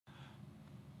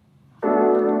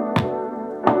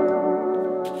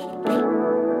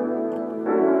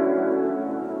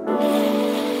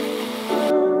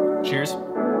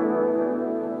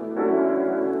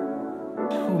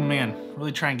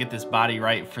really try and get this body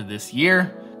right for this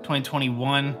year.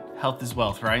 2021, health is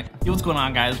wealth, right? Yo, what's going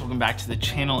on, guys? Welcome back to the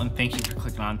channel and thank you for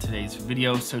clicking on today's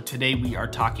video. So today we are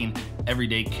talking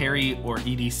everyday carry or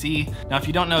EDC. Now, if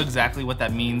you don't know exactly what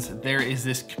that means, there is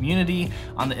this community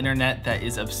on the internet that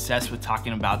is obsessed with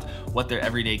talking about what their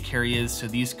everyday carry is. So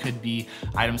these could be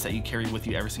items that you carry with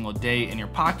you every single day in your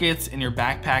pockets, in your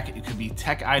backpack. It could be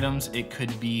tech items. It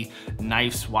could be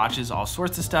knives, watches, all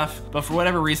sorts of stuff. But for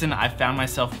whatever reason, I found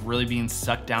myself really being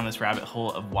sucked down this rabbit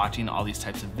hole of watching all these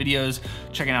types of videos,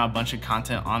 checking out a bunch of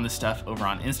content on this stuff over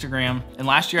on Instagram. And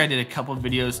last year I did a couple of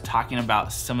videos talking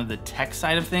about some of the tech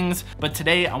side of things, but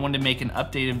today I wanted to make an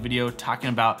updated video talking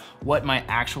about what my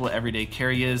actual everyday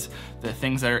carry is, the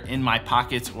things that are in my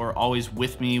pockets or always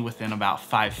with me within about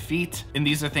 5 feet. And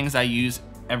these are things I use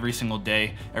every single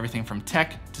day, everything from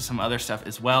tech to some other stuff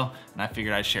as well, and I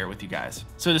figured I'd share it with you guys.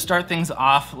 So to start things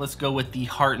off, let's go with the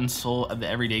heart and soul of the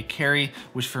everyday carry,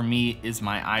 which for me is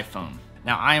my iPhone.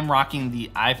 Now I am rocking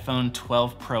the iPhone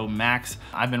 12 Pro Max.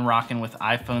 I've been rocking with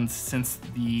iPhones since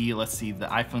the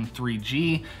iPhone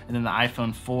 3G and then the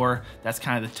iPhone 4. That's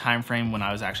kind of the time frame when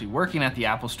I was actually working at the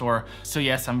Apple Store. So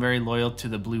yes, I'm very loyal to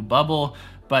the blue bubble.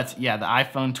 But yeah, the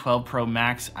iPhone 12 Pro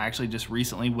Max, I actually just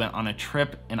recently went on a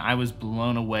trip and I was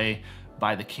blown away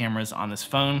by the cameras on this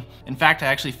phone. In fact, I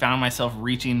actually found myself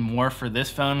reaching more for this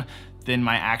phone than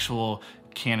my actual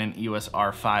Canon EOS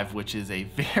R5, which is a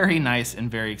very nice and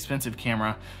very expensive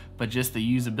camera, but just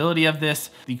the usability of this,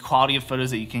 the quality of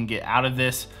photos that you can get out of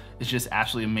this is just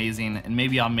absolutely amazing. And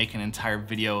maybe I'll make an entire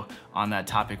video on that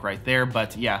topic right there.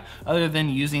 But yeah, other than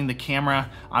using the camera,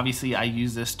 obviously I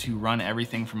use this to run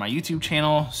everything from my YouTube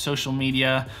channel, social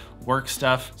media, work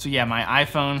stuff. So yeah, my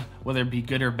iPhone, whether it be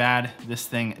good or bad, this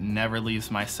thing never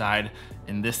leaves my side,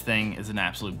 and this thing is an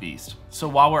absolute beast. So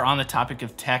while we're on the topic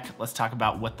of tech, let's talk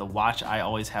about what the watch I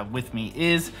always have with me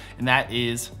is, and that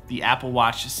is the Apple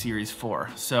Watch Series 4.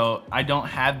 So I don't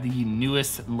have the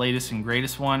newest, latest, and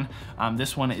greatest one.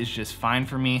 This one is just fine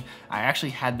for me. I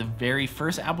actually had the very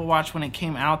first Apple Watch when it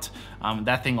came out.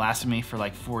 That thing lasted me for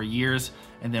like 4 years.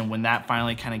 And then when that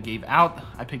finally kind of gave out,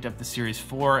 I picked up the Series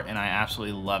 4 and I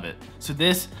absolutely love it. So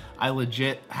this, I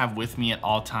legit have with me at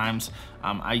all times.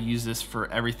 I use this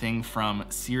for everything from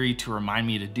Siri to remind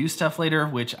me to do stuff later,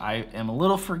 which I am a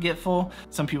little forgetful.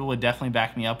 Some people would definitely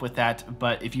back me up with that,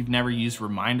 but if you've never used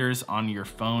reminders on your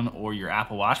phone or your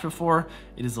Apple Watch before,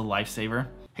 it is a lifesaver.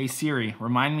 Hey Siri,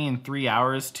 remind me in 3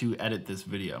 hours to edit this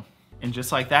video. And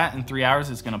just like that, in 3 hours,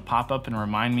 it's gonna pop up and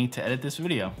remind me to edit this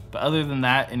video. But other than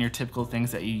that, and your typical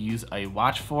things that you use a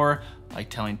watch for, like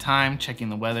telling time, checking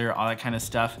the weather, all that kind of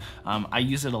stuff, I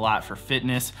use it a lot for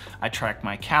fitness. I track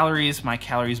my calories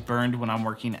burned when I'm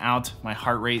working out, my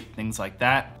heart rate, things like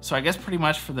that. So I guess pretty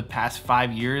much for the past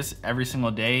 5 years, every single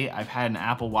day, I've had an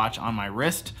Apple Watch on my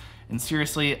wrist. And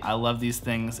seriously, I love these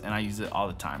things and I use it all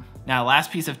the time. Now, last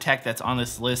piece of tech that's on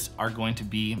this list are going to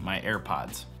be my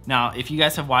AirPods. Now, if you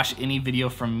guys have watched any video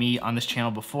from me on this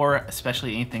channel before,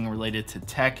 especially anything related to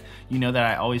tech, you know that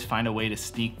I always find a way to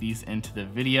sneak these into the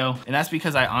video. And that's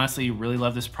because I honestly really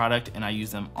love this product and I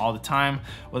use them all the time,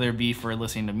 whether it be for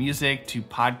listening to music, to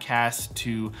podcasts,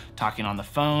 to talking on the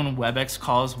phone, WebEx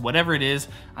calls, whatever it is,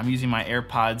 I'm using my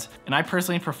AirPods. And I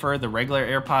personally prefer the regular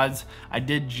AirPods. I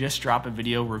did just drop a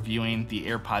video reviewing the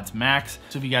AirPods Max.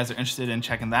 So if you guys are interested in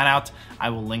checking that out,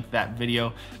 I will link that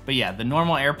video. But yeah, the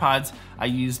normal AirPods, I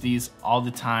use these all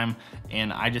the time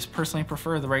and I just personally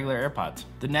prefer the regular AirPods.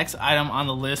 The next item on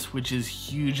the list, which is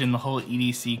huge in the whole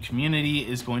EDC community,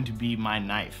 is going to be my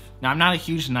knife. Now, I'm not a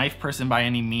huge knife person by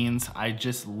any means. I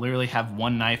just literally have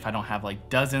one knife. I don't have like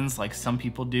dozens like some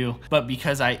people do. But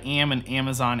because I am an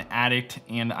Amazon addict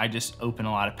and I just open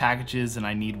a lot of packages and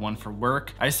I need one for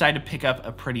work, I decided to pick up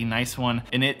a pretty nice one,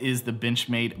 and it is the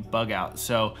Benchmade Bug Out.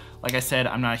 So like I said,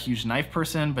 I'm not a huge knife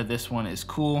person, but this one is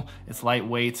cool. It's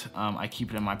lightweight. I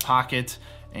keep it in my pocket.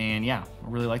 And yeah, I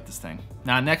really like this thing.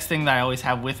 Now, next thing that I always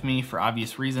have with me for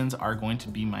obvious reasons are going to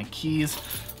be my keys.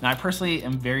 Now, I personally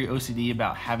am very OCD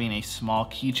about having a small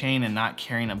keychain and not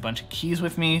carrying a bunch of keys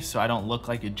with me so I don't look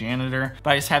like a janitor. But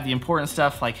I just have the important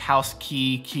stuff like house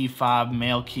key, key fob,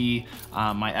 mail key,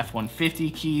 my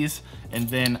F-150 keys. And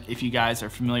then if you guys are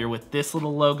familiar with this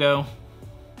little logo,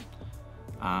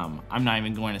 I'm not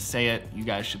even going to say it. You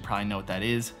guys should probably know what that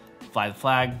is. fly the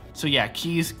flag. So yeah,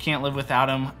 keys, can't live without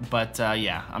them, but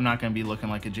yeah, I'm not gonna be looking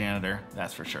like a janitor,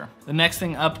 that's for sure. The next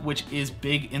thing up, which is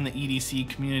big in the EDC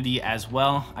community as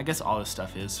well, I guess all this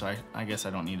stuff is, so I guess I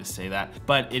don't need to say that,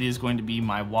 but it is going to be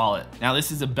my wallet. Now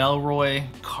this is a Bellroy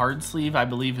card sleeve, I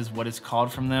believe is what it's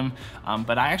called from them,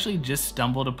 but I actually just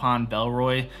stumbled upon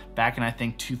Bellroy back in I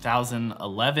think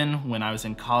 2011 when I was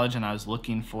in college and I was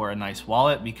looking for a nice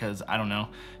wallet because I don't know,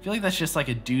 I feel like that's just like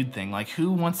a dude thing. Like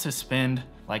who wants to spend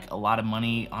like a lot of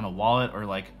money on a wallet or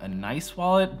like a nice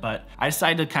wallet? But I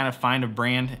decided to kind of find a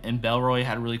brand, and Bellroy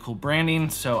had really cool branding,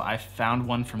 so I found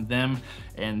one from them,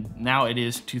 and now it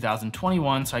is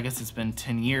 2021, so I guess it's been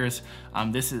 10 years.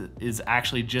 This is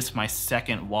actually just my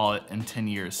second wallet in 10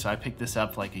 years. So I picked this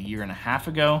up like a year and a half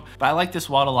ago, but I like this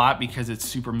wallet a lot because it's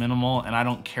super minimal and I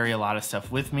don't carry a lot of stuff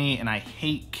with me, and I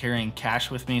hate carrying cash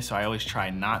with me, so I always try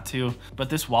not to. But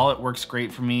this wallet works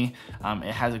great for me.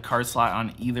 It has a card slot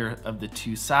on either of the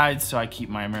two sides, so I keep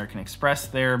my American Express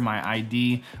there, my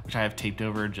ID, which I have taped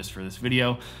over just for this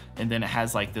video, and then it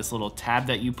has like this little tab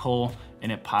that you pull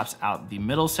and it pops out the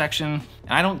middle section. And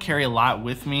I don't carry a lot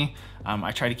with me.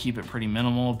 I try to keep it pretty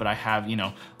minimal, but I have, you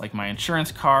know, like my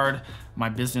insurance card, my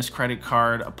business credit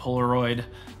card, a Polaroid,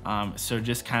 so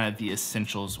just kind of the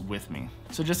essentials with me.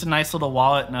 So just a nice little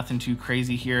wallet, nothing too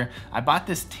crazy here. I bought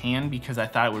this tan because I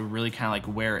thought it would really kind of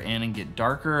like wear in and get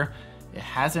darker. It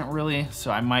hasn't really,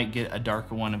 so I might get a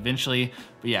darker one eventually.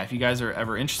 But yeah, if you guys are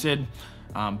ever interested,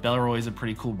 Bellroy is a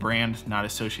pretty cool brand, not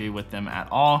associated with them at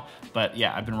all. But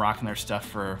yeah, I've been rocking their stuff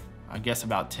for, I guess,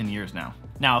 about 10 years now.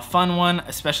 Now a fun one,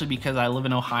 especially because I live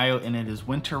in Ohio and it is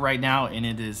winter right now and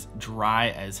it is dry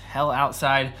as hell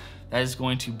outside. That is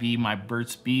going to be my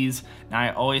Burt's Bees. Now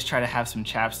I always try to have some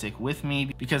chapstick with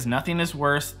me because nothing is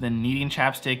worse than needing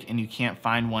chapstick and you can't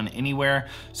find one anywhere.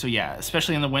 So yeah,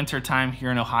 especially in the winter time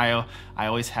here in Ohio, I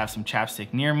always have some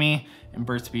chapstick near me, and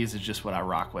Burt's Bees is just what I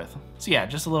rock with. So yeah,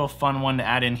 just a little fun one to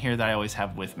add in here that I always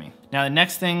have with me. Now the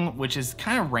next thing, which is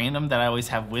kind of random that I always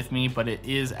have with me, but it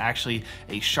is actually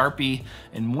a Sharpie,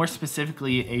 and more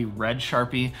specifically a red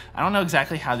Sharpie. I don't know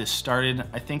exactly how this started.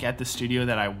 I think at the studio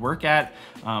that I work at,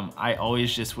 I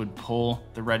always just would pull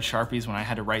the red Sharpies when I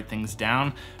had to write things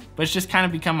down, but it's just kind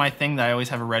of become my thing that I always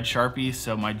have a red Sharpie,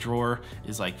 so my drawer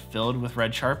is like filled with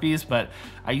red Sharpies, but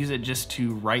I use it just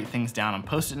to write things down on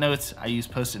Post-it notes. I use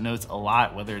Post-it notes a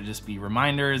lot, whether it just be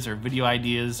reminders or video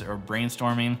ideas or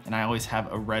brainstorming, and I always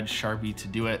have a red Sharpie to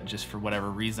do it just for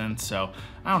whatever reason. So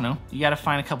I don't know, you gotta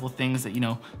find a couple things that, you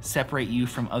know, separate you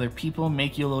from other people,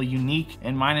 make you a little unique,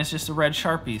 and mine is just a red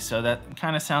Sharpie. So that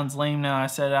kind of sounds lame now I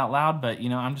said it out loud, but you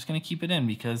know, I'm just gonna keep it in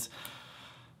because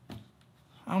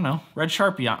I don't know, red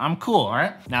Sharpie, I'm cool, all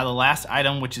right? Now the last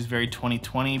item, which is very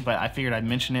 2020, but I figured I'd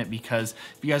mention it because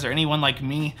if you guys are anyone like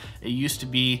me, it used to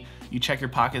be you check your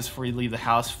pockets before you leave the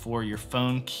house for your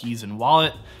phone, keys, and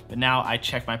wallet, but now I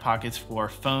check my pockets for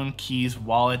phone, keys,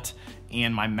 wallet,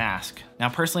 and my mask. Now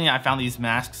personally, I found these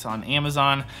masks on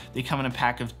Amazon. They come in a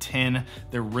pack of 10.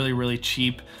 They're really, really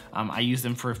cheap. I use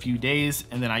them for a few days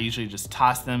and then I usually just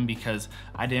toss them because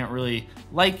I didn't really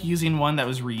like using one that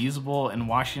was reusable and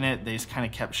washing it. They just kind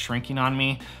of kept shrinking on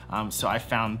me. So I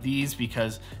found these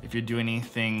because if you're doing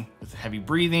anything with heavy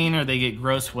breathing or they get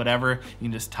gross, whatever, you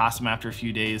can just toss them after a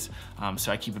few days.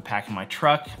 So I keep a pack in my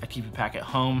truck, I keep a pack at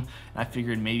home, and I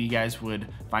figured maybe you guys would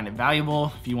find it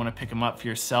valuable if you want to pick them up for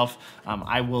yourself.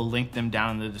 I will link them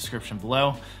down in the description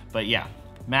below. But yeah,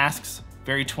 masks,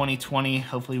 very 2020.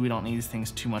 Hopefully we don't need these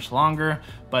things too much longer,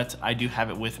 but I do have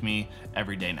it with me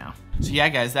every day now. So yeah,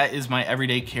 guys, that is my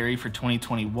everyday carry for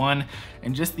 2021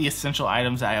 and just the essential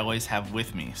items I always have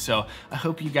with me. So I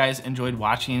hope you guys enjoyed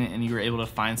watching and you were able to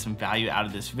find some value out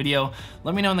of this video.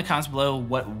 Let me know in the comments below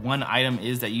what one item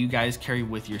is that you guys carry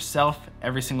with yourself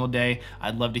every single day.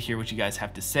 I'd love to hear what you guys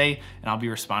have to say, and I'll be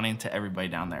responding to everybody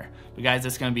down there. But guys,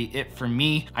 that's gonna be it for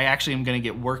me. I actually am gonna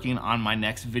get working on my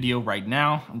next video right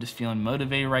now. I'm just feeling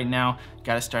motivated right now.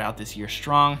 Gotta start out this year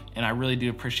strong, and I really do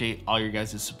appreciate all your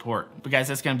guys' support. But guys,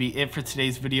 that's gonna be it for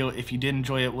today's video. If you did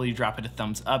enjoy it, will you drop it a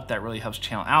thumbs up? That really helps the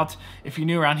channel out. If you're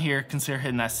new around here, consider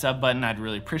hitting that sub button. I'd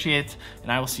really appreciate it.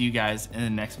 And I will see you guys in the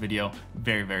next video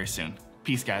very, very soon.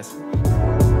 Peace, guys.